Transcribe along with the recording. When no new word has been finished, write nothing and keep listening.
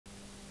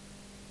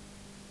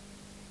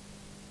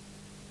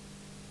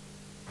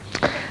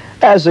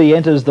As he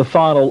enters the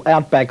final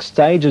outback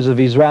stages of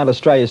his Round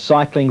Australia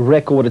cycling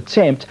record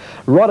attempt,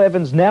 Rod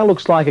Evans now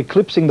looks like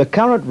eclipsing the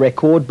current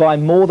record by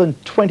more than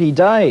 20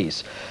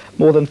 days.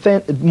 More than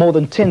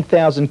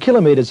 10,000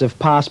 kilometres have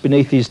passed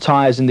beneath his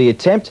tyres in the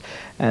attempt,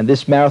 and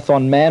this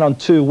marathon man on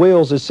two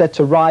wheels is set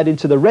to ride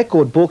into the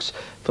record books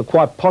for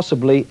quite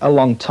possibly a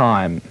long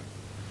time.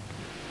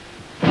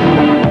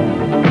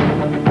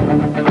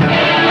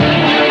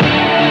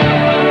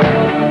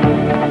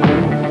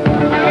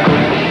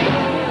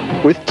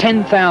 With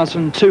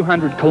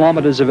 10,200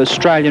 kilometres of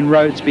Australian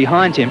roads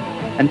behind him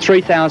and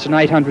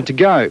 3,800 to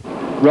go,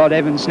 Rod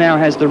Evans now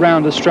has the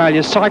Round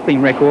Australia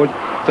cycling record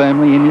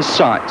firmly in his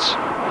sights.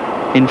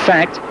 In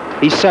fact,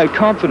 he's so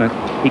confident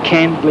he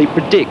candidly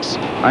predicts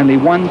only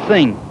one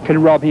thing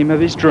can rob him of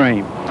his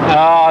dream.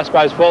 I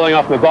suppose falling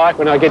off my bike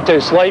when I get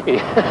too sleepy.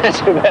 That's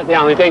about the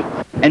only thing.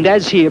 And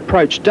as he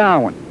approached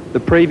Darwin,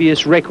 the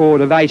previous record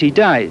of 80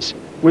 days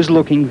was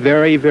looking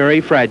very, very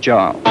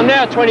fragile. I'm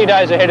now 20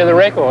 days ahead of the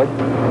record,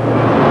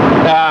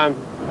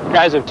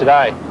 as of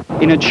today.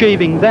 In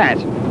achieving that,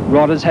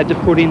 Rod has had to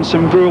put in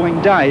some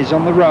gruelling days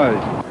on the road.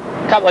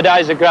 A couple of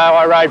days ago,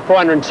 I rode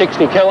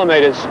 460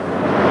 kilometres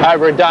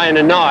over a day and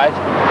a night,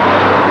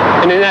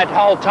 and in that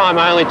whole time,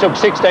 I only took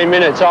 16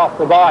 minutes off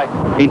the bike.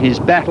 In his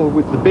battle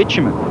with the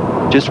bitumen,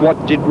 just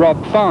what did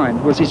Rob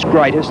find was his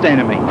greatest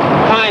enemy?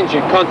 Pain's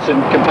your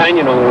constant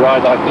companion on a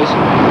road like this.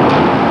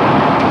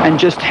 And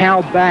just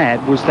how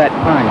bad was that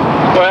pain?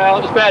 Well,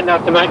 it was bad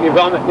enough to make me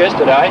vomit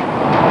yesterday,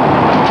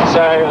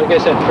 so I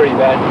guess that's pretty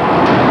bad.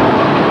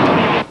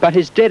 But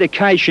his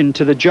dedication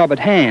to the job at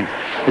hand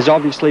has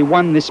obviously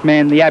won this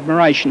man the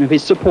admiration of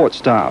his support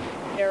staff.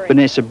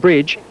 Vanessa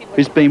Bridge,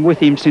 who's been with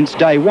him since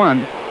day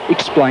one,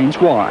 explains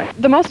why.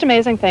 The most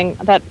amazing thing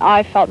that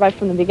I felt right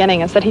from the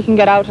beginning is that he can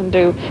get out and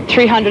do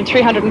 300,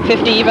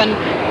 350, even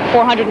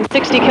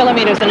 460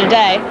 kilometres in a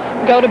day,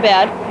 go to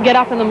bed, get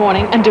up in the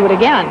morning and do it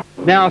again.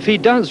 Now, if he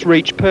does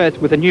reach Perth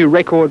with a new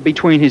record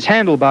between his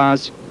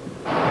handlebars,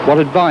 what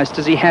advice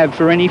does he have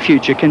for any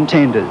future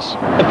contenders?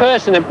 The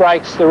person that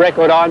breaks the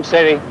record I'm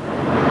setting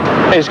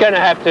is going to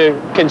have to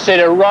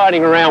consider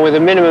riding around with a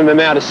minimum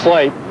amount of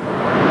sleep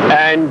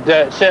and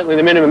certainly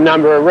the minimum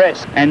number of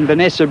rests. And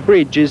Vanessa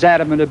Bridge is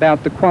adamant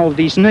about the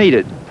qualities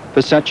needed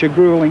for such a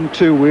gruelling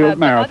two-wheeled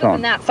marathon. Other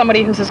than that,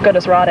 somebody who's as good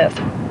as Rod is.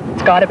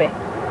 It's got to be.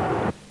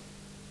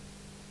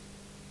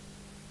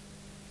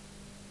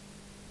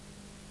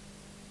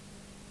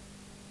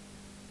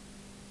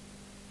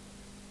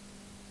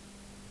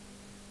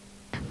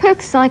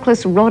 Perth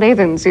cyclist Rod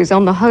Evans is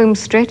on the home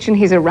stretch in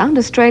his Around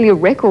Australia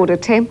record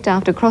attempt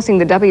after crossing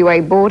the WA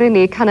border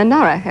near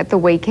Kununurra at the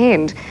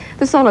weekend.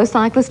 The solo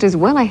cyclist is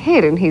well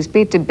ahead in his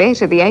bid to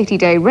better the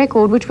 80-day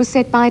record which was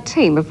set by a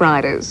team of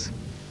riders.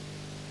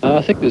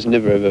 I think there's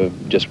never ever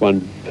just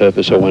one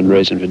purpose or one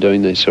reason for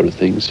doing these sort of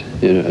things.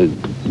 You know,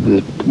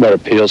 what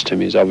appeals to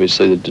me is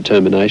obviously the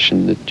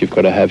determination that you've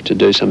got to have to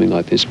do something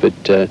like this. But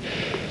you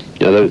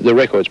know, the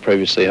record's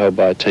previously held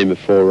by a team of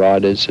 4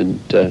 riders, and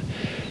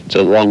it's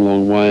a long,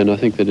 long way, and I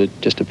think that it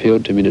just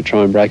appealed to me to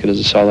try and break it as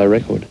a solo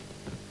record.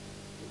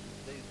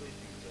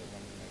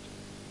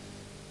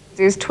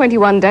 He is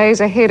 21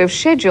 days ahead of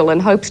schedule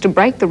and hopes to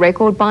break the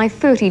record by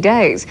 30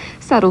 days.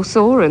 Saddle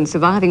sore and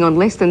surviving on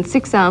less than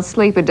 6 hours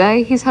sleep a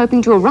day, he's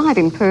hoping to arrive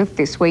in Perth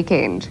this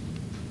weekend.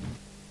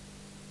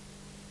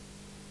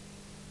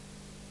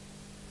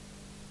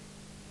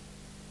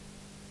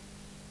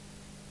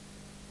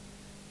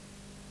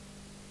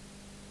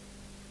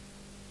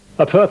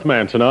 A Perth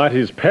man tonight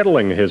is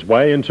pedalling his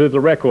way into the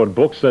record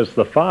books as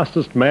the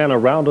fastest man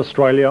around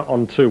Australia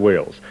on 2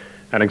 wheels.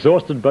 An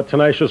exhausted but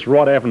tenacious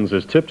Rod Evans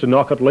is tipped to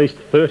knock at least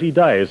 30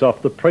 days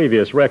off the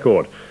previous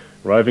record.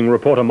 Roving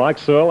reporter Mike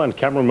Searle and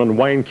cameraman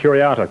Wayne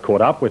Curiata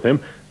caught up with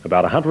him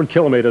about 100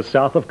 kilometres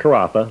south of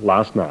Karratha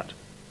last night.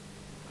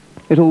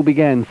 It all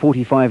began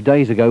 45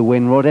 days ago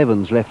when Rod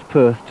Evans left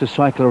Perth to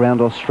cycle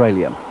around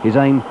Australia. His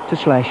aim to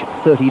slash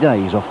 30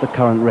 days off the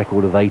current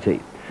record of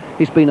 80.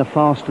 It's been a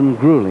fast and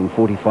gruelling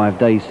 45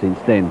 days since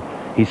then,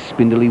 his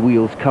spindly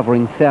wheels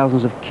covering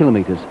thousands of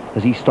kilometres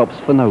as he stops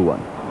for no one,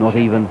 not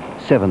even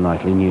 7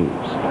 nightly news.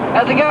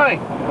 How's it going?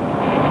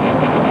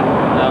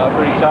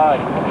 Pretty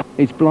tired.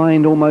 It's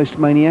blind, almost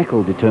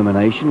maniacal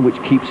determination which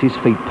keeps his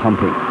feet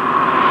pumping.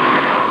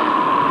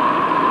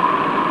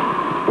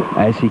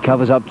 As he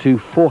covers up to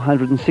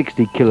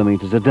 460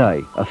 kilometres a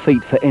day, a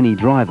feat for any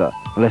driver,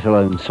 let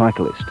alone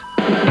cyclist.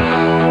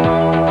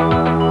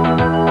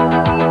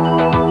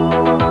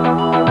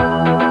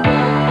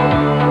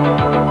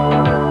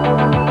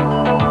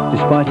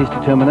 Despite his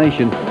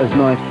determination, as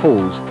night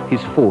falls,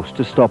 he's forced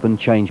to stop and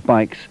change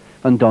bikes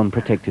and don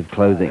protective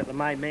clothing.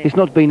 It's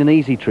not been an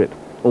easy trip.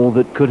 All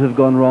that could have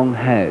gone wrong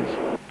has.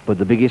 But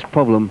the biggest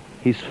problem,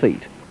 his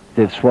feet.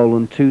 They've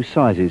swollen 2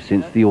 sizes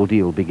since the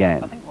ordeal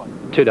began.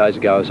 2 days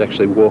ago I was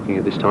actually walking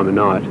at this time of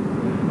night.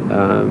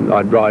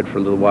 I'd ride for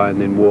a little way and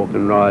then walk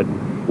and ride,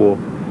 walk.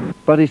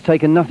 But he's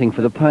taken nothing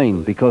for the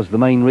pain, because the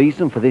main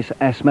reason for this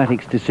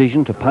asthmatic's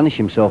decision to punish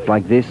himself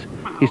like this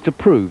is to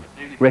prove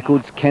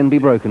records can be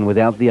broken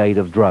without the aid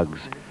of drugs.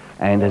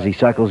 And as he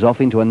cycles off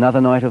into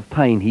another night of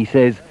pain, he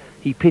says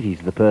he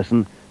pities the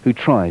person who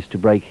tries to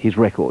break his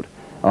record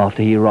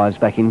after he arrives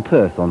back in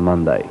Perth on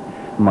Monday.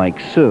 Mike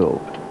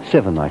Searle,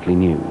 7 Nightly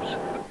News.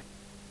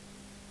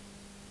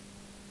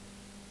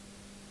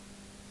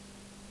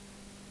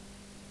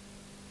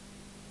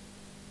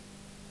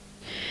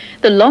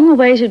 The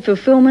long-awaited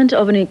fulfilment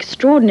of an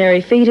extraordinary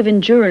feat of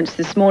endurance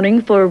this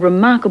morning for a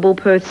remarkable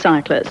Perth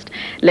cyclist.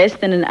 Less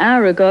than an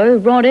hour ago,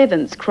 Rod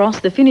Evans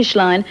crossed the finish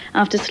line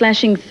after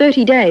slashing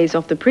 30 days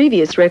off the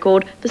previous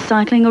record for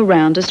cycling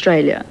around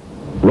Australia.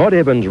 Rod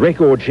Evans'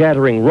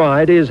 record-shattering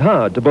ride is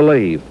hard to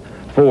believe.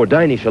 4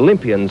 Danish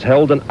Olympians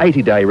held an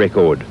 80-day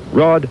record.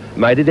 Rod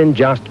made it in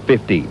just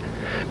 50.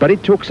 But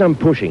it took some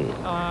pushing.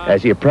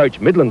 As he approached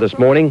Midland this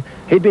morning,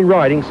 he'd been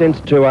riding since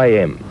 2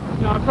 a.m.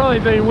 I've probably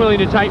been willing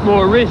to take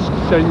more risks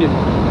than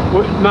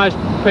most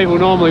people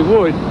normally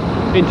would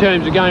in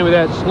terms of going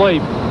without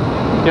sleep,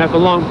 for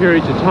long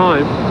periods of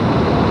time.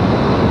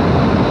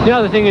 The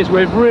other thing is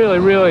we've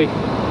really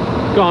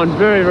gone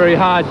very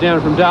hard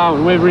down from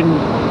Darwin. We've ridden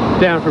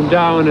down from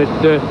Darwin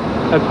at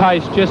a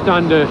pace just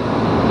under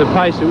the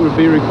pace that would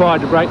be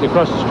required to break the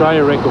Cross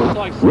Australia record.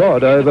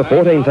 Rod, over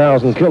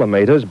 14,000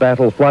 kilometres,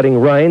 battled flooding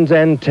rains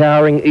and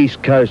towering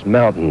East Coast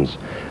mountains.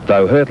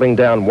 Though hurtling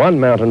down one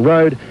mountain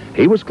road,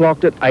 he was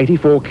clocked at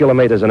 84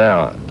 kilometres an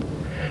hour.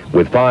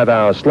 With 5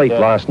 hours sleep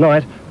last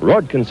night,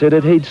 Rod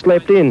considered he'd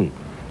slept in.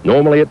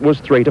 Normally it was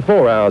 3 to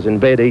 4 hours in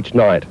bed each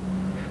night.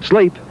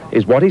 Sleep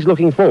is what he's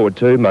looking forward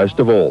to most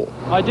of all.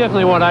 I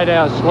definitely want 8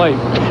 hours sleep.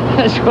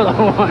 That's what I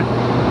want.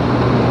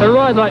 A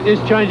ride like this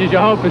changes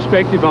your whole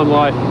perspective on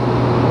life.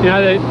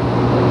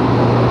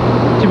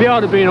 To be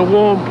able to be in a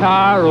warm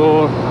car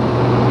or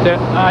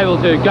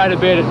able to go to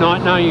bed at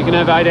night knowing you can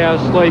have 8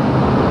 hours sleep,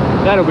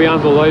 that'll be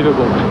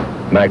unbelievable.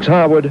 Max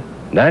Harwood,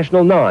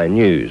 National 9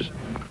 News.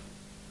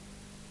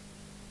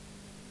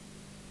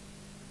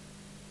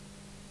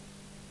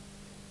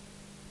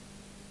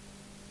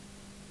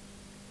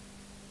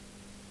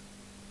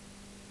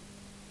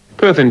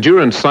 Perth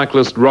endurance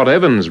cyclist Rod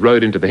Evans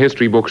rode into the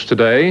history books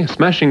today,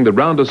 smashing the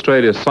Round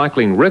Australia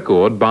cycling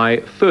record by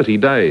 30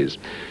 days.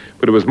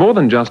 But it was more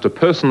than just a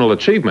personal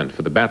achievement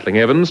for the battling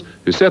Evans,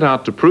 who set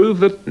out to prove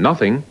that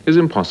nothing is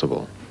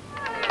impossible.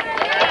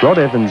 Rod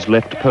Evans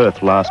left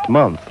Perth last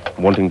month,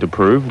 wanting to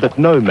prove that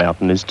no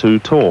mountain is too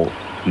tall,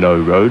 no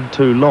road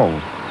too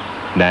long.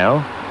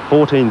 Now,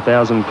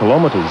 14,000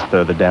 kilometres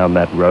further down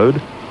that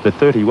road, the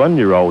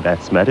 31-year-old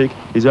asthmatic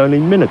is only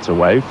minutes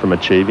away from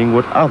achieving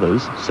what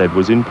others said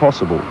was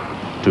impossible,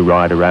 to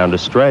ride around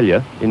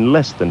Australia in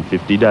less than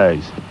 50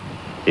 days.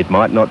 It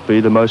might not be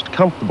the most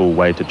comfortable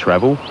way to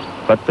travel,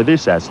 but for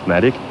this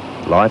asthmatic,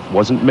 life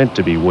wasn't meant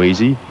to be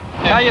wheezy.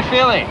 How are you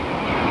feeling?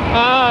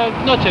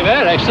 Not too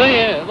bad, actually,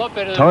 yeah, a lot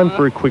better. Time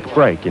for a quick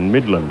break in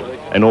Midland,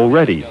 and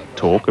already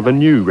talk of a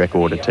new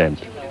record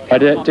attempt. I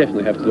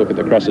definitely have to look at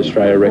the Cross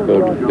Australia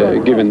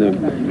record, given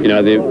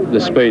the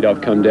speed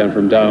I've come down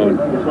from Darwin.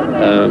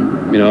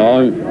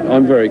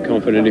 I'm very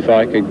confident if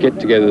I could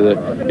get together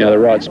the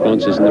right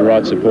sponsors and the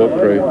right support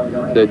crew,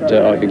 that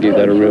I could give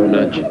that a real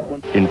nudge.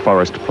 In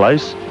Forest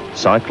Place,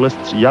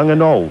 cyclists young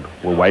and old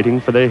were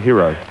waiting for their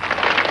hero.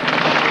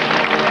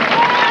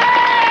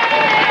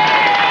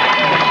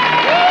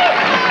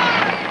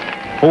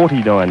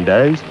 "49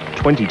 days,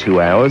 22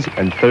 hours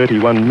and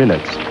 31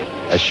 minutes.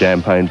 A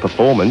champagne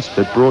performance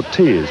that brought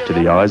tears to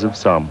the eyes of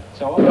some.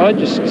 I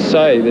just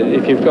say that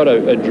if you've got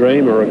a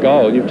dream or a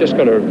goal, you've just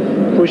got to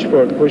push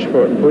for it, push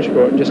for it, push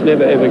for it, and just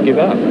never ever give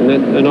up.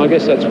 And I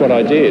guess that's what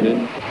I did.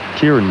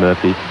 Kieran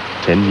Murphy,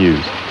 10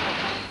 News.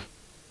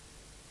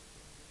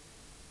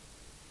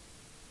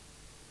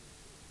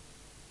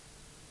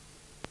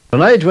 At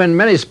an age when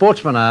many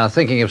sportsmen are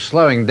thinking of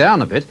slowing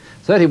down a bit,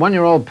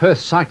 31-year-old Perth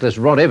cyclist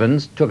Rod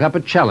Evans took up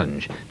a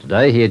challenge.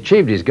 Today he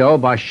achieved his goal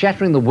by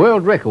shattering the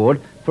world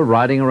record for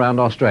riding around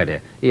Australia.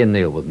 Ian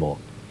Neal with more.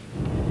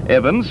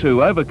 Evans,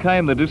 who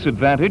overcame the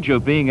disadvantage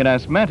of being an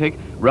asthmatic,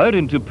 rode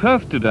into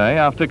Perth today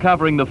after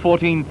covering the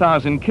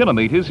 14,000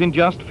 kilometres in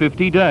just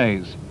 50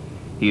 days.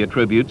 He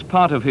attributes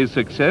part of his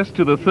success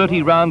to the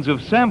 30 rounds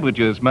of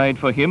sandwiches made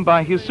for him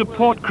by his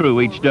support crew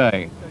each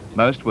day.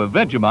 Most were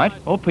Vegemite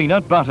or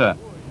peanut butter.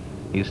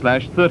 He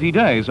slashed 30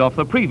 days off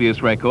the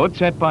previous record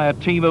set by a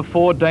team of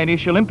 4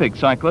 Danish Olympic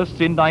cyclists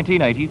in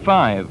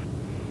 1985.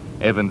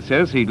 Evans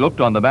says he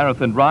looked on the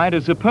marathon ride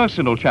as a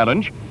personal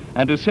challenge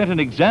and to set an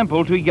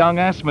example to young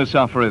asthma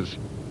sufferers.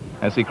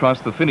 As he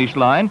crossed the finish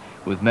line,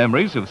 with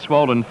memories of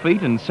swollen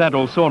feet and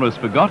saddle soreness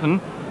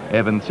forgotten,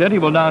 Evans said he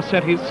will now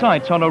set his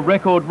sights on a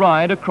record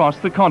ride across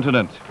the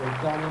continent.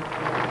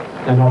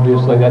 And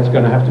obviously that's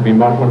going to have to be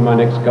one of my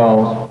next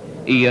goals.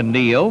 Ian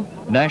Neal,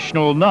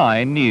 National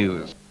 9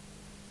 News.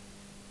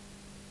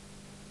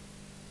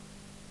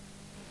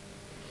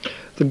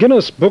 The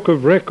Guinness Book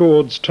of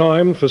Records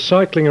time for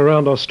cycling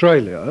around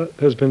Australia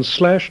has been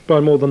slashed by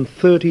more than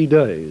 30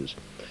 days.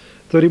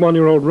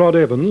 31-year-old Rod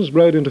Evans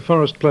rode into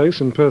Forest Place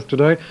in Perth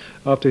today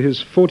after his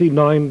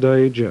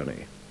 49-day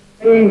journey.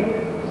 3,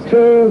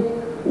 2,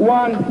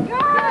 1...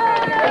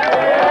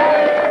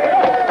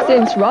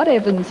 Since Rod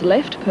Evans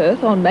left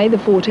Perth on May the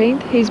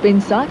 14th, he's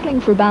been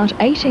cycling for about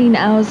 18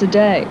 hours a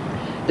day.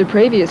 The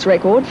previous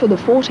record for the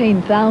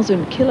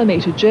 14,000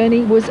 kilometre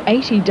journey was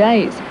 80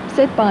 days,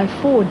 set by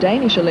 4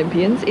 Danish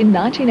Olympians in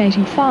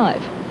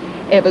 1985.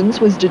 Evans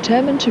was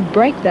determined to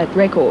break that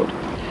record.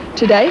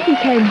 Today he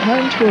came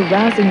home to a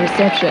rousing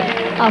reception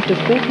after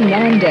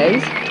 49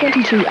 days,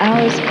 22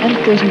 hours and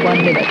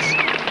 31 minutes.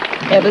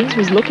 Evans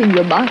was looking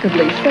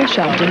remarkably fresh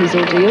after his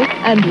ordeal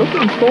and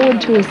looking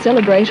forward to a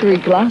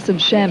celebratory glass of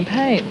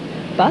champagne.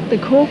 But the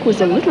cork was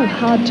a little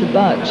hard to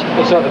budge.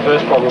 It's not the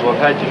first problem I've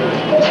had, you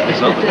know. It's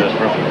not the first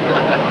problem.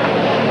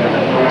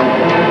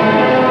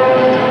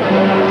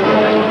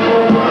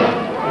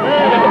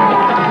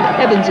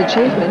 Evans'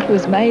 achievement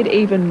was made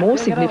even more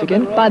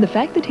significant by the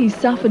fact that he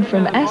suffered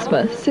from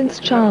asthma since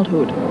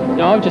childhood.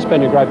 Now, I've just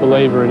been a great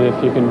believer in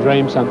if you can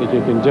dream something,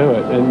 you can do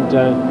it.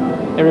 And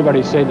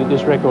everybody said that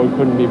this record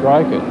couldn't be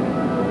broken.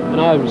 And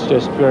I was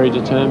just very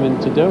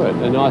determined to do it.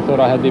 And I thought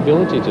I had the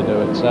ability to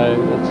do it. So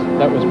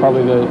that was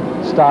probably the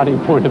starting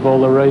point of all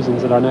the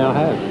reasons that I now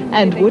have.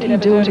 And would he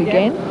do it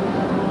again?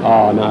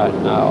 Oh, no.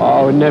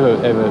 I would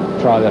never, ever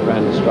try that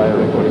round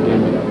Australia record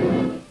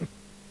again.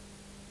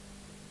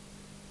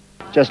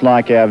 Just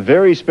like our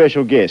very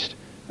special guest.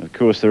 Of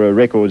course, there are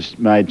records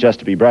made just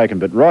to be broken,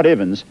 but Rod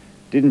Evans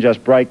didn't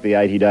just break the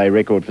 80-day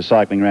record for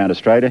cycling around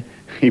Australia,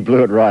 he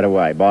blew it right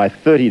away by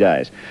 30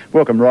 days.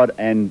 Welcome, Rod,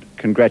 and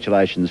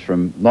congratulations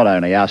from not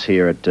only us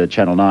here at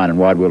Channel 9 and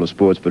Wide World of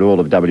Sports, but all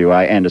of WA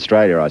and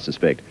Australia, I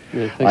suspect.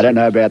 Yeah, I don't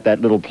know about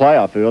that little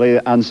playoff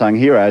earlier, Unsung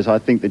Heroes. I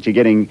think that you're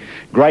getting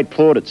great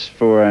plaudits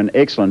for an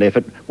excellent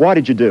effort. Why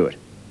did you do it?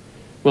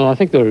 Well, I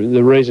think the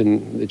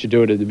reason that you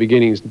do it at the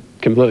beginning is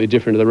completely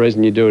different to the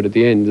reason you do it at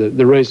the end.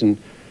 The reason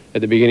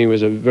at the beginning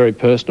was a very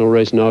personal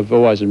reason. I've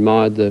always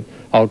admired the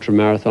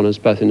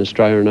ultra-marathoners, both in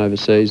Australia and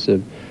overseas,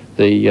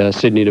 the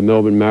Sydney to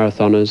Melbourne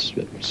marathoners,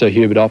 Sir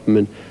Hubert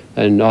Opperman,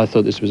 and I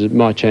thought this was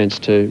my chance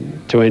to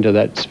enter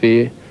that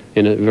sphere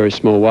in a very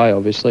small way,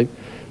 obviously.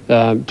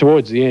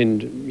 Towards the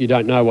end, you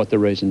don't know what the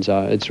reasons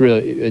are.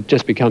 It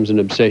just becomes an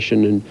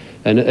obsession,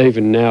 and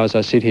even now as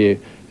I sit here,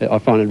 I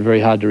find it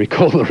very hard to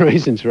recall the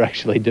reasons for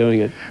actually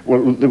doing it.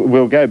 Well,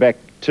 we'll go back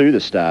to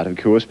the start, of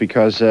course,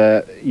 because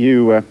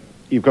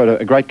you've got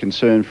a great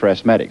concern for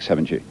asthmatics,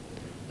 haven't you?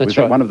 That's Was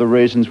that one of the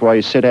reasons why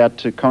you set out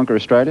to conquer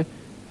Australia?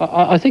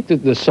 I think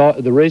that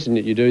the reason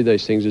that you do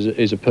these things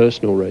is a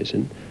personal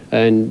reason,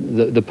 and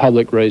the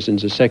public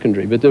reasons are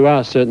secondary, but there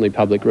are certainly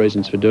public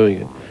reasons for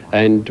doing it.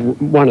 And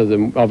one of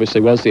them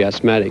obviously was the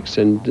asthmatics,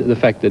 and the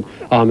fact that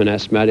I'm an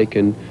asthmatic,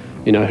 and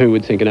you know, who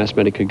would think an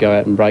asthmatic could go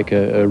out and break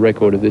a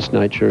record of this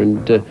nature?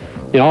 And you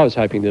know, I was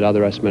hoping that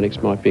other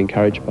asthmatics might be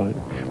encouraged by it.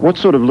 What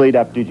sort of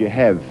lead-up did you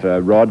have,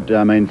 Rod?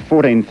 I mean,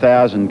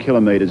 14,000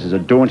 kilometres is a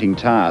daunting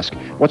task.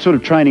 What sort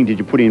of training did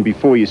you put in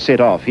before you set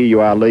off? Here you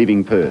are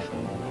leaving Perth.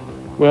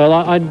 Well,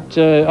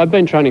 I'd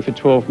been training for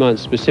 12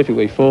 months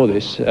specifically for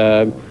this.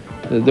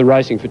 The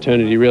racing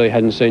fraternity really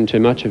hadn't seen too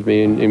much of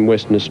me in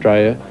Western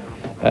Australia.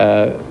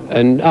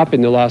 And up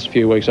in the last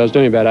few weeks, I was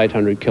doing about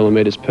 800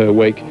 kilometres per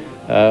week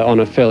on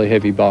a fairly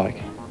heavy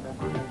bike.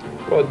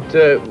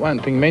 Rod, one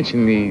thing,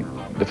 mentioning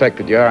the fact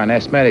that you are an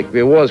asthmatic,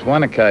 there was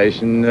one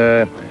occasion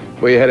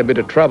where you had a bit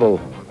of trouble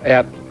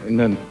out in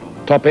the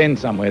top end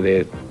somewhere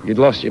there. You'd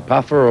lost your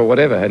puffer or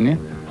whatever, hadn't you?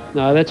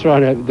 No, that's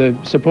right. The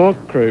support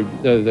crew,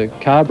 the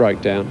car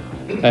broke down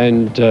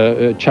and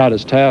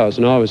Charters Towers,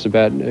 and I was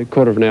about a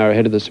quarter of an hour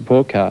ahead of the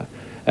support car.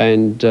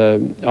 And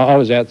I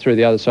was out through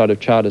the other side of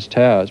Charters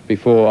Towers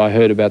before I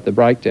heard about the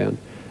breakdown.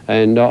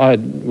 And I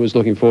was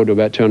looking forward to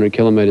about 200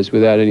 kilometres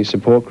without any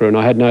support crew, and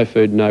I had no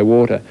food, no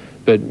water.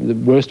 But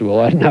worst of all,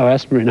 I had no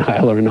asthma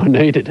inhaler, and I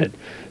needed it.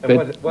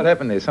 But what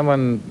happened there?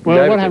 Someone?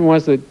 Well, what happened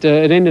was that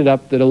it ended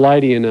up that a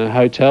lady in a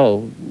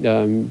hotel,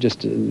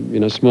 just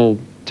in a small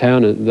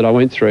town that I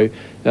went through,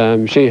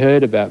 she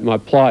heard about my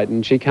plight,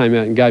 and she came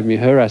out and gave me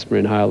her asthma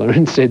inhaler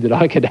and said that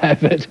I could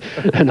have it.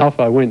 And off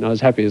I went, and I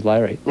was happy as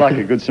Larry. Like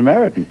a good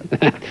Samaritan.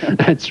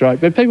 That's right.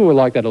 But people were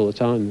like that all the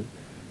time.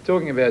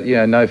 Talking about, you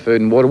know, no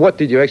food and water, what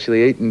did you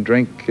actually eat and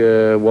drink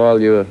while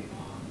you're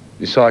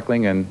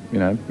cycling? And, you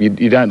know,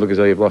 you don't look as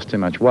though you've lost too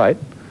much weight.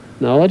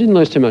 No, I didn't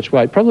lose too much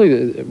weight.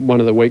 Probably one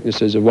of the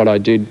weaknesses of what I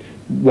did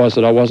was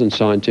that I wasn't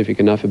scientific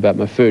enough about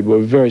my food. We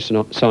were very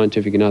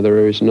scientific in other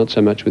areas, not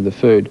so much with the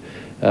food.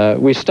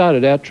 We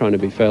started out trying to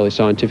be fairly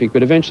scientific,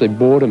 but eventually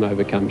boredom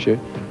overcomes you.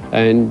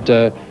 And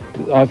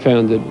I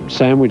found that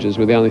sandwiches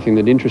were the only thing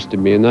that interested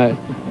me,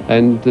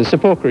 and the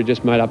support crew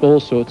just made up all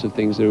sorts of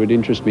things that would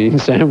interest me in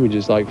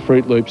sandwiches, like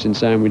Fruit Loops in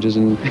sandwiches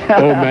and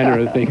all manner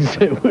of things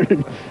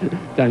that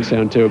don't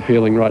sound too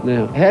appealing right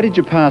now. How did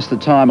you pass the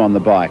time on the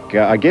bike?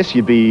 I guess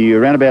you'd be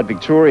around about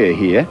Victoria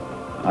here.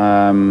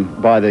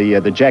 By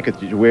the jacket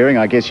that you're wearing,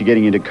 I guess you're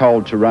getting into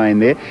cold terrain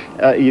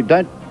there. You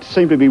don't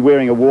seem to be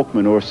wearing a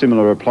Walkman or a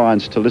similar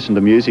appliance to listen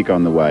to music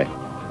on the way.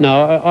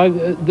 No,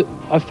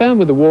 I found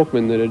with the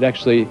Walkman that it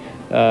actually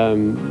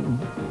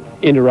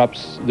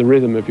interrupts the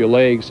rhythm of your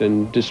legs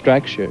and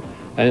distracts you.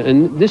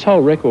 And this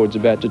whole record's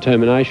about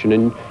determination,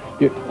 and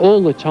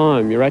all the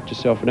time you're at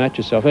yourself and at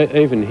yourself.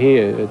 Even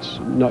here, it's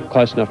not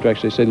close enough to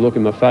actually see the look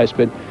in my face,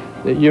 but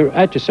you're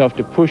at yourself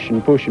to push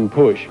and push and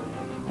push.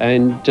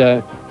 And,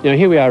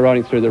 here we are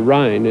riding through the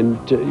rain,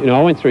 and,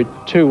 I went through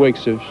 2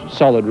 weeks of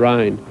solid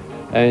rain,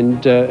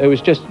 and it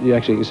was just, you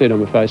actually can see it on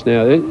my face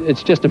now,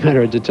 it's just a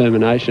matter of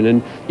determination,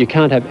 and you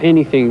can't have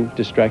anything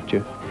distract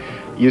you.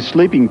 Your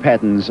sleeping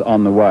patterns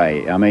on the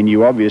way, I mean,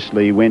 you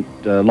obviously went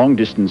long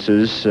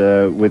distances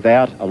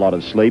without a lot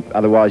of sleep,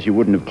 otherwise you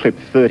wouldn't have clipped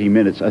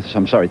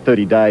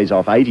 30 days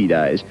off 80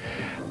 days.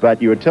 But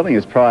you were telling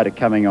us prior to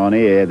coming on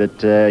air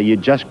that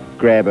you'd just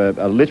grab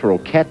a literal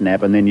cat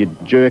nap and then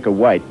you'd jerk a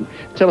weight.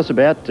 Tell us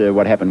about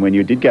what happened when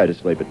you did go to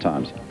sleep at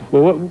times.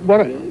 Well,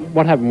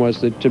 what happened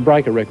was that to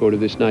break a record of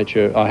this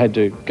nature, I had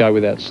to go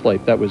without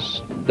sleep. That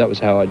was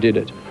how I did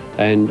it.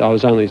 And I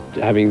was only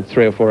having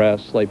 3 or 4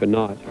 hours sleep a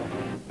night.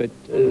 But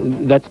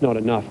that's not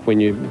enough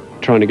when you're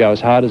trying to go as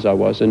hard as I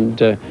was. And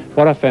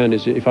what I found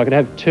is if I could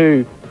have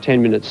 2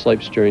 10-minute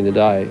sleeps during the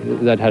day,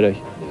 that had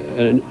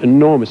an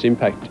enormous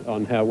impact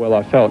on how well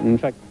I felt. And in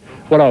fact,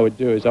 what I would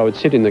do is I would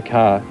sit in the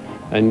car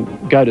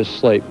and go to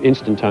sleep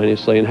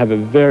instantaneously and have a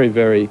very,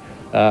 very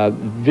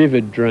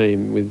vivid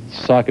dream with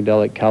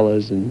psychedelic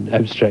colours and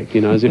abstract,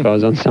 as if I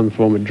was on some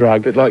form of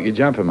drug. A bit like your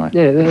jumper, mate.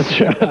 Yeah, that's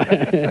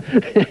right.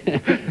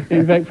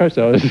 In fact, perhaps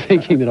I was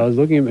thinking that I was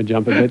looking at my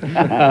jumper, but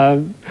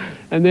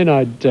and then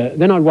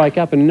I'd wake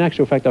up, and in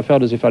actual fact, I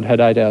felt as if I'd had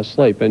 8 hours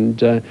sleep. And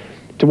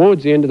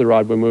towards the end of the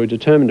ride, when we were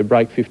determined to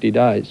break 50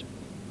 days,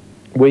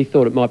 we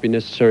thought it might be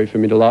necessary for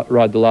me to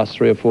ride the last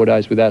 3 or 4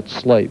 days without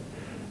sleep.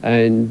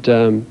 And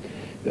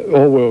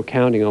all we were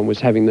counting on was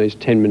having these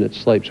 10-minute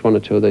sleeps, 1 or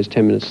 2 of these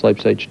 10-minute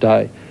sleeps each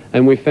day.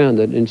 And we found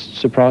that it's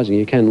surprising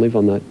you can live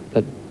on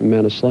that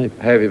amount of sleep.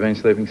 How have you been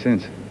sleeping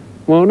since?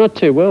 Well, not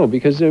too well,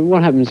 because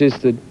what happens is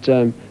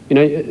that,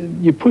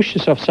 you push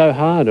yourself so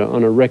hard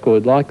on a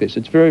record like this.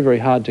 It's very, very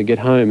hard to get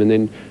home and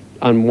then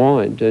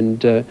unwind.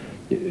 And,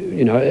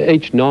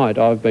 each night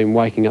I've been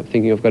waking up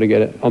thinking I've got to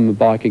get on the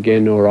bike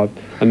again, or I've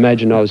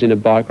imagined I was in a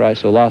bike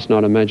race, or last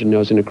night I imagined I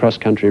was in a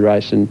cross-country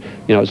race, and,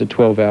 it was a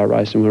 12-hour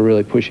race and we're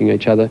really pushing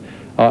each other.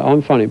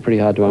 I'm finding it pretty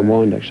hard to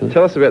unwind, actually.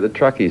 Tell us about the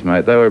truckies,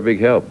 mate. They were a big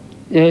help.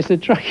 Yes, the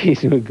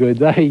truckies were good.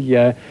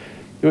 They,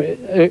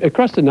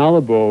 across the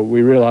Nullarbor,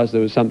 we realised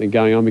there was something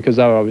going on because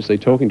they were obviously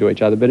talking to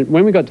each other. But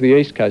when we got to the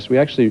East Coast, we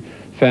actually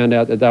found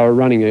out that they were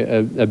running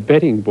a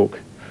betting book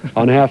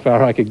on how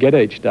far I could get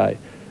each day.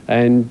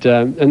 And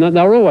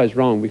they were always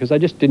wrong because they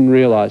just didn't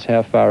realise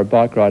how far a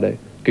bike rider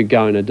could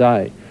go in a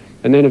day.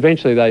 And then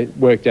eventually they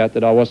worked out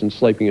that I wasn't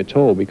sleeping at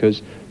all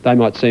because they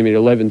might see me at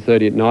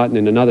 11:30 at night, and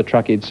then another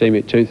truckie'd see me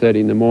at 2:30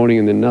 in the morning,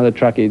 and then another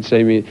truckie'd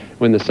see me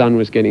when the sun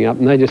was getting up,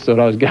 and they just thought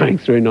I was going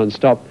through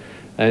non-stop.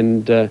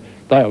 And they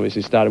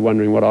obviously started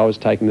wondering what I was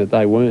taking that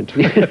they weren't.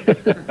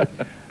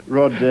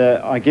 Rod,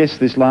 I guess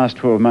this last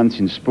 12 months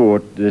in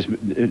sport,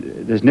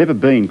 there's never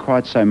been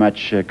quite so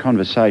much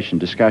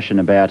discussion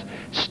about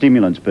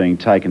stimulants being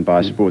taken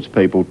by sports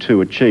people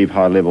to achieve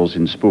high levels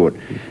in sport.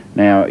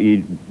 Now,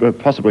 you'd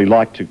possibly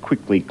like to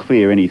quickly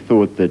clear any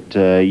thought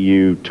that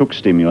you took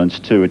stimulants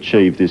to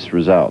achieve this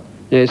result.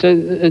 Yeah, so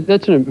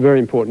that's a very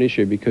important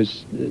issue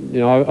because,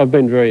 I've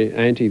been very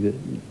anti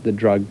the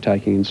drug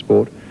taking in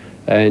sport,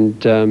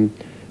 and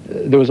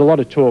there was a lot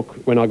of talk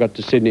when I got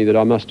to Sydney that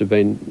I must have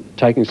been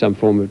taking some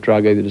form of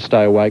drug either to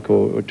stay awake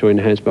or to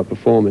enhance my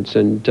performance,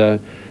 and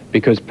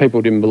because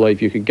people didn't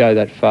believe you could go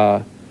that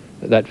far,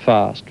 that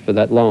fast for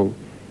that long.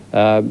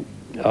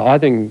 I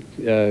then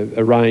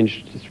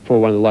arranged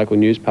for one of the local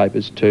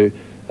newspapers to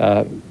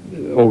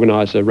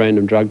organise a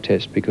random drug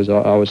test because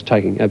I was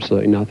taking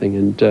absolutely nothing,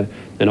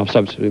 and I've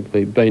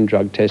subsequently been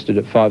drug tested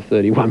at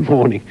 5:30 one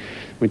morning,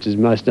 which is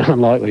most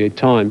unlikely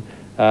time.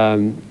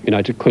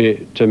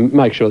 To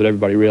make sure that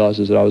everybody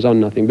realises that I was on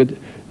nothing. But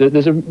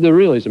there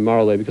really is a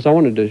moral there because I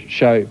wanted to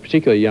show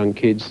particularly young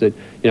kids that,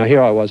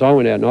 here I was, I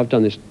went out and I've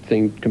done this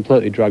thing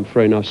completely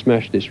drug-free and I've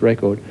smashed this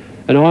record.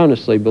 And I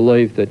honestly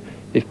believe that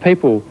if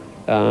people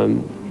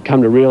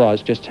come to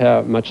realise just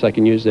how much they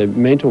can use their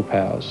mental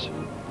powers,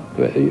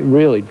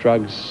 really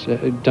drugs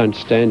don't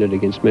stand it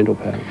against mental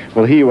power.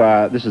 Well, here you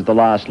are. This is the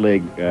last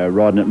leg,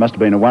 Rod, and it must have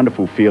been a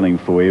wonderful feeling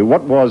for you.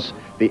 What was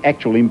the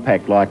actual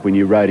impact like when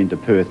you rode into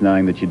Perth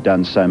knowing that you'd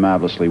done so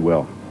marvellously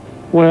well?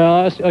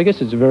 Well, I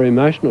guess it's a very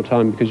emotional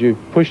time because you've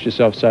pushed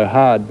yourself so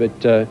hard,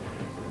 but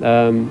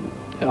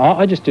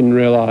I just didn't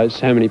realise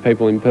how many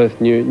people in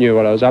Perth knew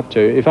what I was up to.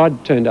 If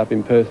I'd turned up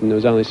in Perth and there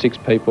was only 6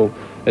 people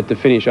at the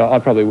finish, I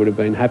probably would have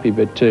been happy,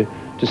 but to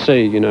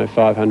see,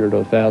 500 or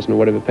 1,000 or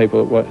whatever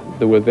people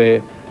that were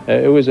there,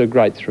 it was a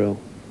great thrill.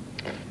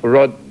 Well,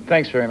 Rod,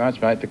 thanks very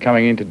much, mate, for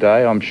coming in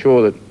today. I'm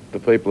sure that the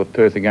people of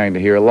Perth are going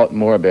to hear a lot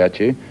more about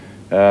you,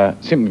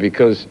 simply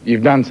because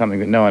you've done something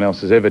that no one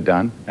else has ever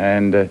done,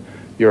 and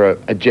you're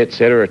a jet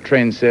setter, a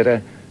trend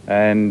setter,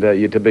 and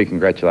you're to be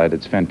congratulated.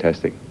 It's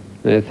fantastic.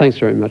 Yeah, thanks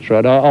very much,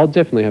 Rod. I'll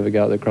definitely have a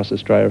go at the Cross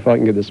Australia if I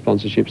can get the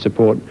sponsorship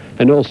support,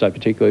 and also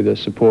particularly the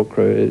support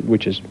crew,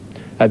 which is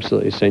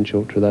absolutely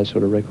essential to those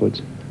sort of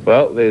records.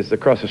 Well, there's the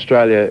Cross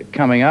Australia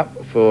coming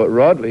up for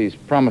Rod. He's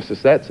promised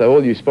us that, so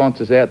all you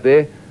sponsors out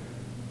there,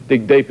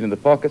 dig deep into the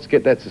pockets,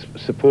 get that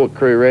support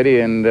crew ready,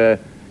 and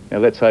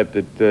let's hope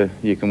that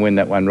you can win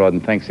that one, Rod,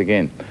 and thanks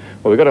again.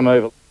 Well, we've got to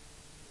move.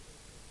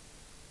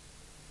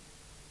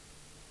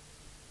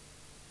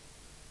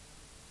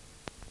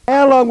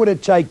 How long would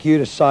it take you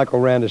to cycle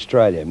around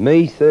Australia?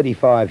 Me,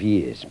 35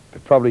 years.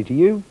 But probably to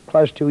you,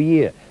 close to a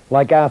year.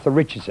 Like Arthur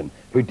Richardson,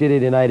 who did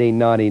it in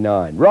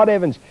 1899. Rod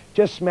Evans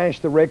just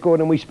smashed the record,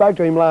 and we spoke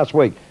to him last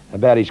week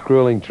about his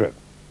grueling trip.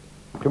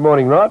 Good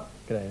morning, Rod.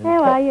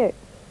 How are you?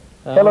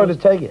 How long did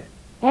it take you?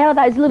 How are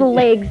those little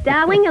legs,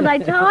 darling? Are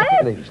they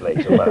tired? Leave his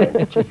legs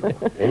alone.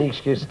 Any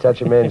excuse to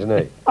touch a man's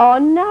knee. Oh,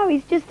 no,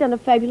 he's just done a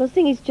fabulous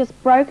thing. He's just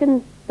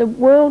broken the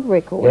world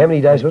record. How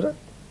many days was it?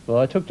 Well,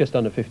 I took just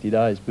under 50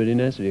 days, but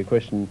in answer to your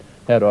question,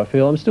 how do I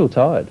feel? I'm still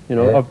tired. You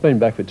know, I've been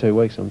back for 2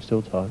 weeks, I'm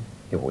still tired.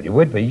 Yeah, well, you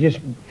would be. You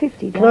just...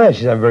 50 days. Can I ask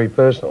you something very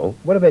personal?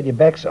 What about your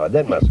backside?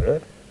 That must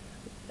hurt.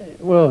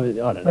 Well,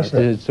 I don't know. It's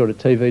a sort of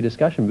TV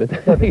discussion,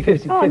 but...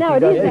 Oh, no,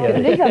 it is.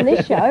 It is on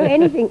this show.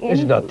 Anything. This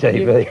is not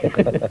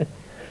TV.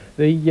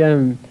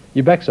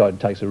 Your backside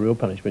takes a real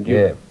punishment.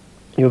 You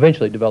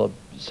eventually develop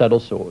saddle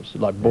sores,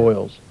 like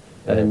boils.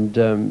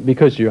 And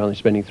because you're only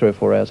spending 3 or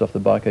 4 hours off the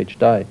bike each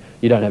day,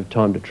 you don't have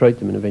time to treat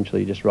them, and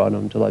eventually you just ride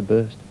them until they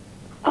burst.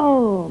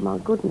 Oh, my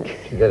goodness.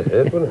 That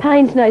hurt, wouldn't it?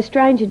 Pain's no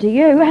stranger to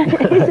you,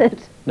 is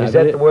it? No, is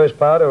that the worst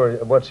part, or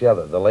what's the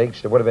other? The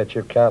legs? What about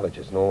your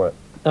cartilages and all that?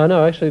 Oh,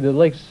 no, actually the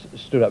legs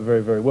stood up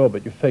very, very well,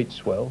 but your feet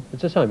swell.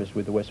 It's the same as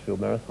with the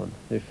Westfield Marathon.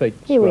 Your feet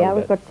swell. Here we are,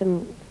 we've got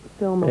some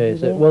film over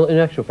there. Well, in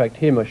actual fact,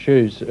 here my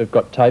shoes have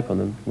got tape on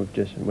them.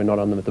 We're not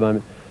on them at the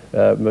moment.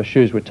 My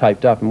shoes were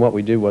taped up, and what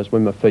we did was,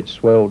 when my feet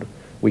swelled,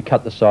 we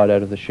cut the side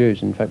out of the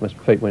shoes. In fact, my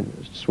feet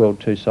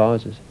swelled 2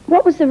 sizes.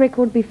 What was the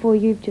record before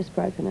you've just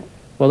broken it?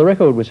 Well, the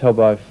record was held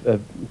by a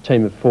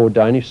team of 4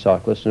 Danish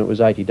cyclists, and it was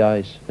 80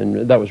 days,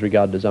 and that was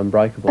regarded as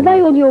unbreakable. Are they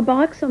all your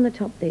bikes on the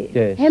top there?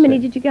 Yes. How many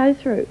did you go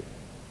through?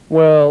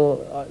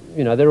 Well,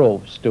 you know, they're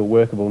all still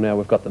workable now.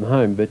 We've got them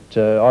home, but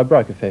I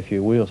broke a fair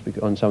few wheels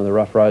on some of the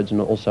rough roads, and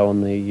also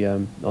on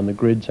the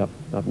grids up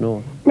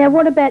north. Now,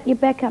 what about your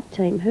backup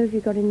team? Who have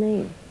you got in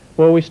there?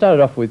 Well, we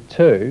started off with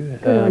 2.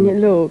 Good on you,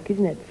 look,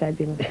 isn't it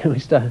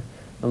fabulous? I'm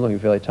looking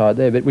fairly tired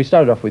there, but we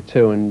started off with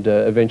 2 and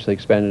eventually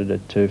expanded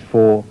it to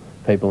 4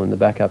 people in the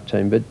backup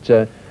team.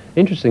 But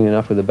interestingly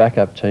enough, with the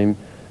backup team,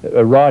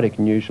 a rider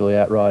can usually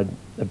outride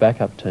a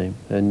backup team,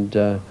 and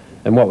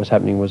what was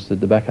happening was that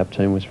the backup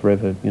team was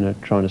forever, you know,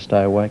 trying to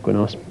stay awake when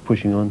I was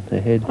pushing on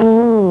ahead.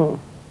 Oh,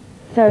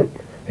 so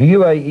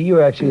are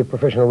you actually a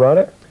professional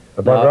rider?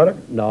 A bike rider?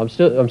 No, I'm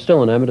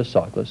still an amateur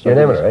cyclist. You're an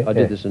amateur, eh? I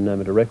did this as an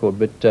amateur record,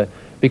 but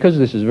because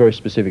this is very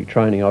specific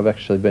training, I've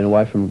actually been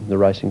away from the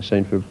racing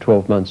scene for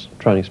 12 months,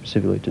 training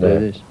specifically to do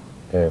this.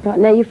 Yeah. Right,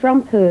 now you're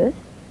from Perth.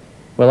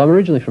 Well, I'm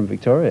originally from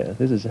Victoria.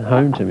 This is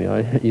home to me.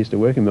 I used to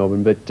work in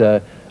Melbourne,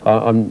 but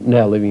I'm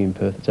now living in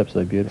Perth. It's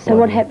absolutely beautiful. So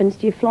what happens?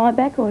 Do you fly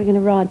back, or are you going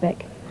to ride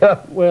back?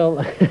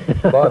 Well,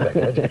 fly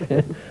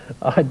back,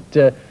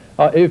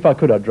 if I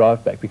could, I'd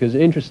drive back, because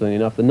interestingly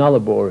enough, the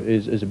Nullarbor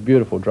is a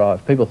beautiful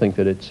drive. People think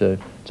that it's a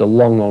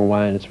long, long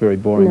way and it's very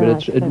boring,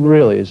 but it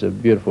really is a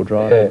beautiful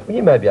drive. Yeah, well,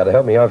 you may be able to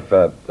help me.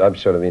 I'm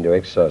sort of into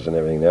exercise and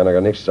everything now, and I've got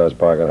an exercise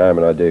bike at home,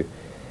 and I do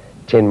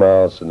 10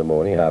 miles in the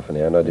morning, half an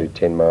hour, and I do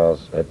 10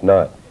 miles at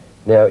night.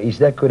 Now, is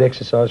that good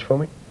exercise for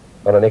me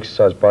on an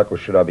exercise bike, or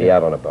should I be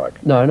out on a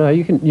bike? No,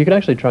 you can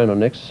actually train on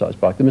an exercise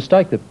bike. The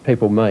mistake that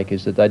people make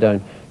is that they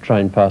don't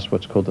train past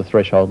what's called the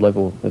threshold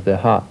level of their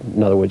heart.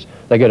 In other words,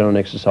 they get on an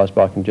exercise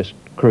bike and just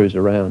cruise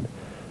around.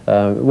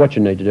 What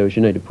you need to do is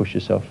you need to push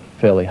yourself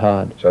fairly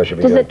hard. So I should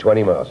be doing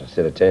 20 miles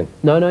instead of 10?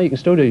 No, you can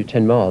still do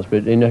 10 miles,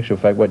 but in actual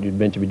fact, what you're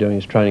meant to be doing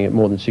is training at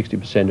more than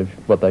 60% of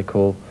what they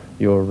call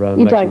your you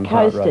maximum don't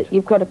coast heart rate. it.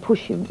 You've got to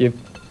push it.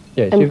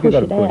 Yes, and you've got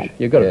to push it push.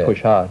 You've got to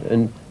push hard,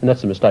 and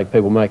that's the mistake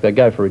people make. They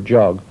go for a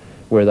jog,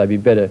 where they'd be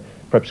better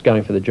perhaps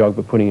going for the jog,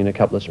 but putting in a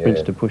couple of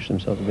sprints to push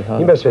themselves a bit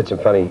harder. You must have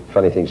had some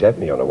funny things happen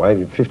to you on the way.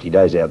 You're 50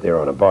 days out there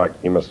on a bike.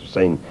 You must have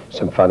seen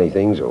some funny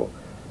things, or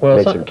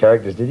met some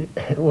characters, did you?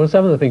 Well,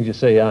 some of the things you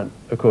see aren't,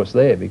 of course,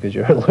 there because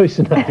you're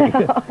hallucinating.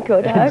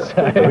 Good hope.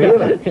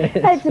 Really?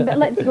 That's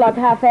like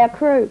half our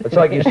crew. It's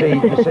like you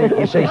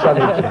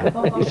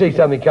see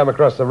something come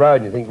across the road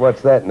and you think,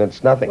 what's that? And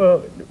it's nothing.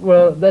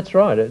 Well, that's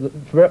right.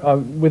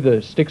 With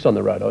the sticks on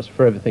the road, I was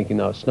forever thinking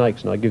they were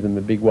snakes, and I give them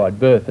a big wide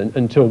berth.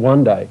 Until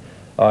one day,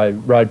 I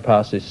rode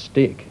past this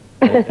stick,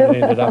 and it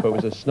ended up it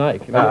was a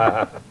snake.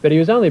 But he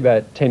was only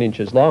about 10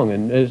 inches long,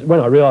 and when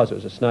I realised it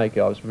was a snake,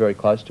 I was very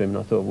close to him, and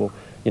I thought, well,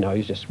 you know,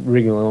 he's just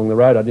wriggling along the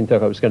road. I didn't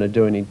think I was going to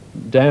do any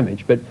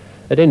damage, but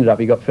it ended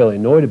up he got fairly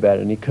annoyed about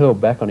it, and he curled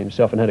back on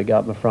himself and had to go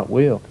up my front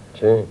wheel.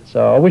 Gee.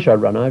 So I wish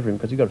I'd run over him,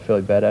 because he got a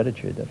fairly bad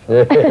attitude, that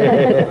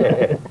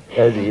fella.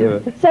 Has he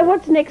ever? So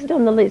what's next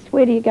on the list?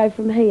 Where do you go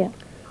from here?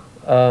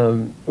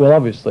 Well,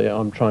 obviously,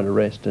 I'm trying to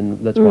rest, and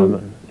that's why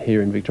I'm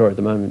here in Victoria at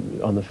the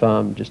moment on the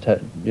farm, just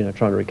trying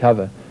to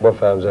recover. What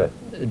farm's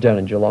that? Down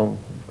in Geelong.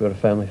 We've got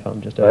a family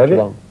farm just out of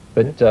Geelong.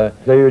 But so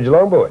you're a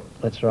Geelong boy?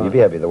 That's right. You'd be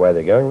happy the way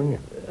they're going, wouldn't you?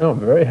 Oh, I'm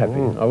very happy.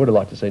 I would have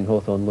liked to have seen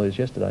Hawthorn lose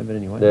yesterday, but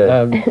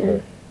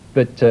anyway.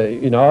 But,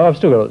 you know, I've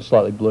still got a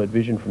slightly blurred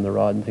vision from the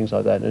ride and things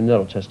like that, and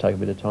that'll just take a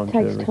bit of time to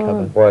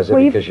recover. Why is it?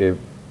 Because you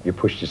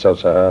pushed yourself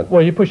so hard?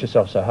 Well, you push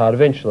yourself so hard,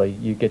 eventually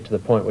you get to the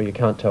point where you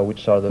can't tell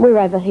which side of the... We're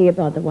over here,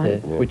 by the way.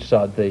 Which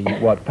side the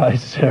white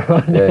posts are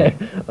on. I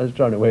was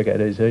trying to work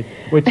out easy.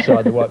 Which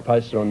side the white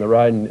posts are on the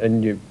road,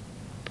 and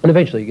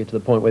eventually you get to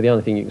the point where the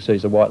only thing you can see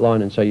is a white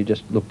line, and so you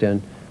just look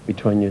down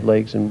between your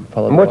legs and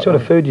follow the white line. What sort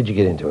of food did you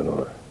get into and all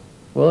that?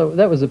 Well,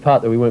 that was the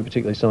part that we weren't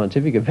particularly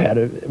scientific about.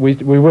 We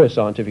were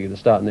scientific at the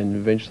start, and then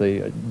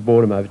eventually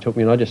boredom overtook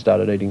me, and I just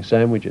started eating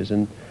sandwiches,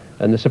 and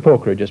the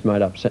support crew just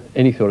made up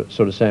any sort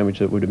of sandwich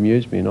that would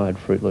amuse me, and I had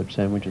Fruit Loop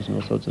sandwiches and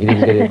all sorts of things.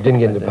 You didn't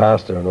get into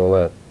pasta and all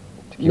that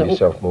to give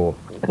yourself more?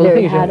 Well,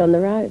 very hard on the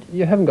road.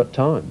 You haven't got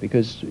time,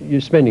 because you're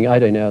spending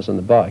 18 hours on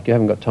the bike. You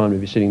haven't got time to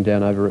be sitting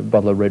down over a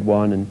bottle of red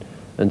wine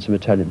and some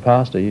Italian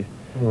pasta.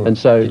 And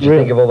so, did you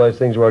think of all those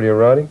things while you were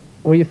riding?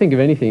 Well, you think of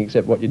anything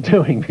except what you're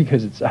doing,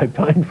 because it's so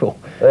painful.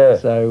 Yeah.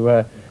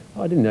 So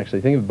I didn't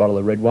actually think of a bottle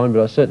of red wine,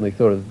 but I certainly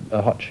thought of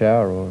a hot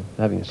shower or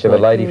having a sleep. Did you have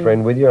a lady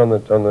friend with you on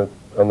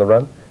the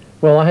run?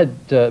 Well, I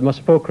had my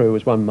support crew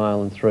was 1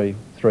 male and three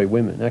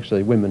women.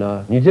 Actually, women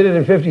are... You did it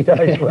in 50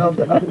 days, well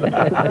done.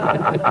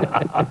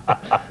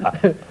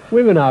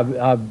 Women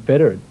are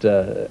better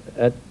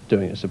at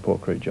doing a support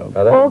crew job.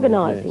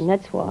 Organising,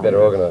 that's why.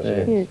 Better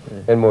organising,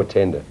 and more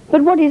tender.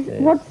 But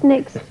what's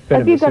next?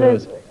 Have you got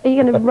are you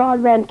going to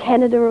ride around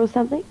Canada or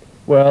something?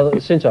 Well,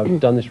 since I've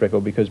done this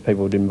record, because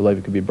people didn't believe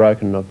it could be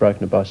broken, and I've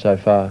broken it by so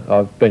far,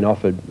 I've been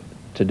offered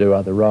to do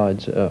other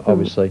rides,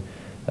 obviously.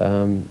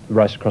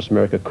 Race across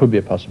America could be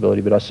a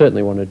possibility, but I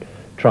certainly want to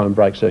try and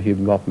break Sir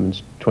Hubert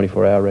Moffman's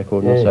 24-hour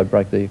record and also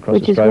break the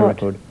Across Australia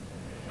record.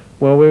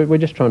 Well, we're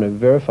just trying to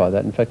verify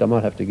that. In fact, I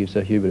might have to give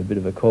Sir Hubert a bit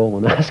of a call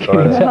and ask him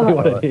exactly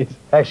what it is.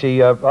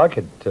 Actually, I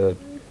could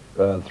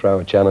throw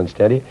a challenge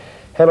down here.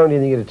 How long do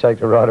you think it'd take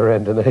to ride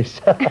around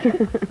Denise?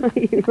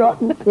 You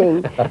rotten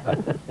thing.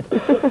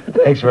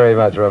 Thanks very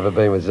much, Rob, for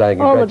being with Zane.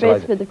 All the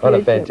best for the future. On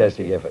a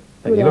fantastic effort.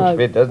 He looks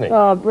fit, doesn't he?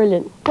 Oh,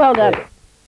 brilliant. Well done.